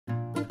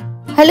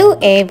Hello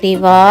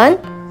everyone,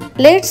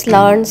 let's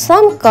learn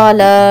some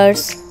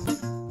colors.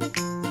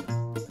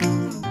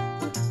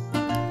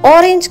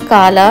 Orange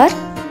color,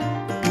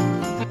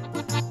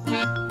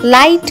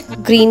 light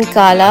green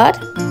color,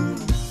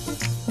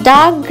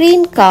 dark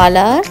green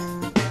color,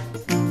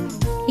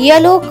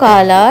 yellow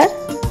color,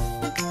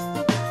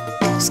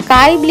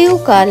 sky blue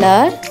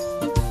color,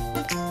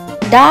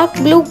 dark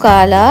blue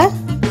color,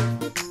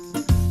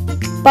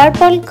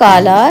 purple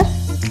color,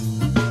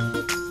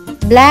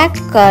 black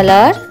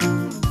color,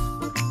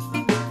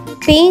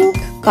 pink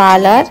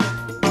color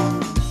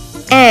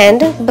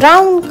and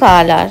brown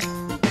color.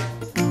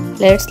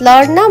 Let's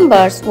learn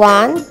numbers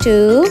 1,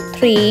 2,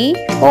 3,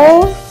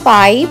 4,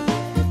 5,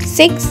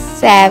 6,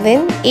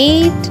 7,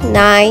 8,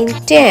 9,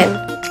 10,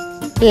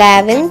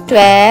 11,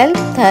 12,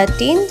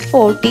 13,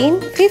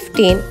 14,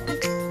 15,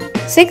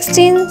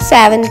 16,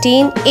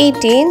 17,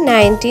 18,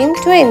 19,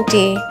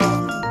 20.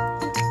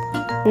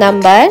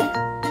 Number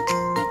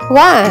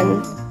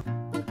 1.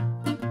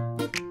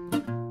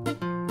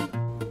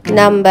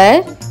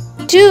 Number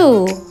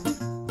 2.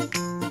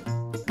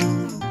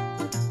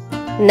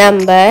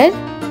 Number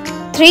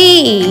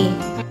 3.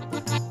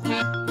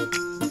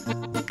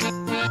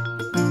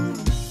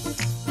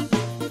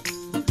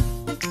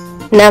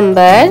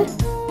 Number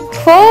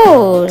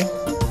 4.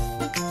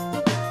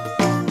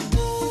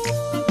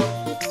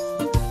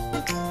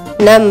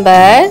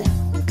 Number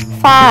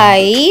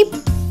 5.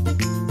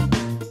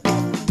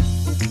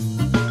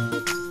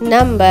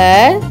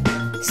 Number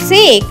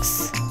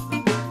 6.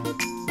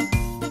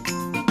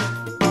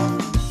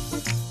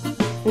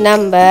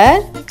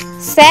 Number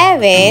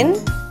 7.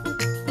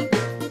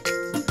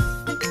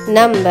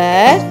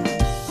 Number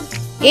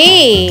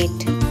 8.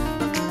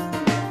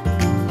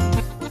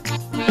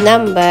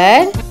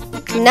 Number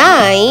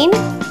 9.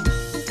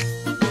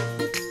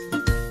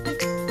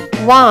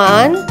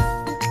 1,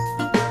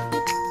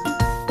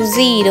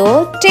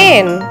 0,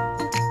 10.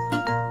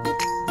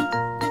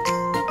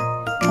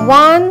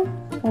 1,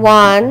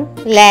 1,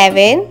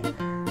 11.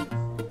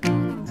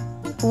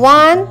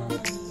 1,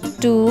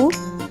 2,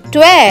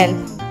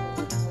 12.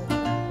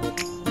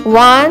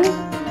 1,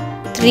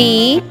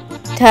 3,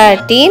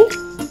 13.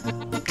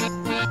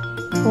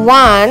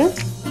 1,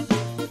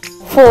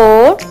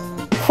 4,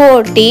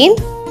 14.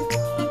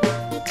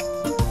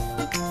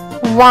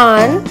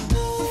 1,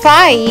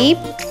 5,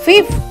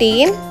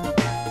 15.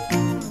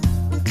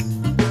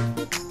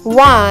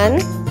 1,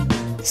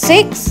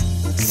 6,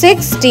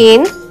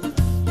 16.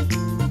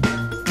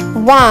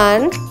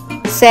 1,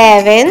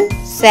 7,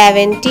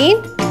 17.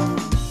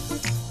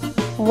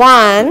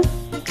 1,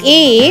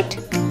 8,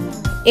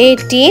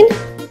 18.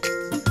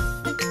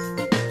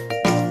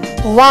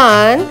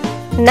 1,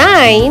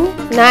 9,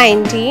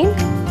 19.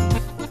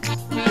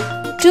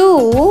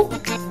 2,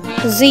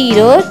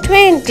 0,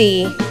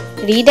 20.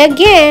 Read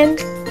again.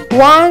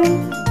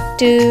 1,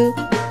 2,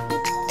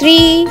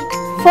 3,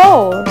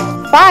 4,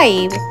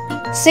 5,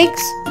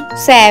 6,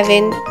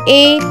 7,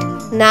 8,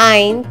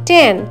 9,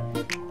 10,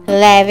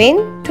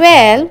 11,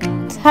 12,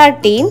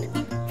 13,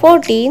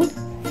 14,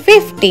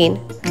 15,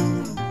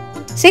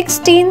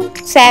 16,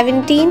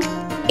 17,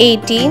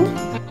 18,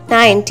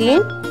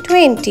 19,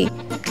 20.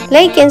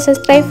 Like and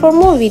subscribe for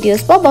more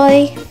videos. Bye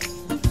bye.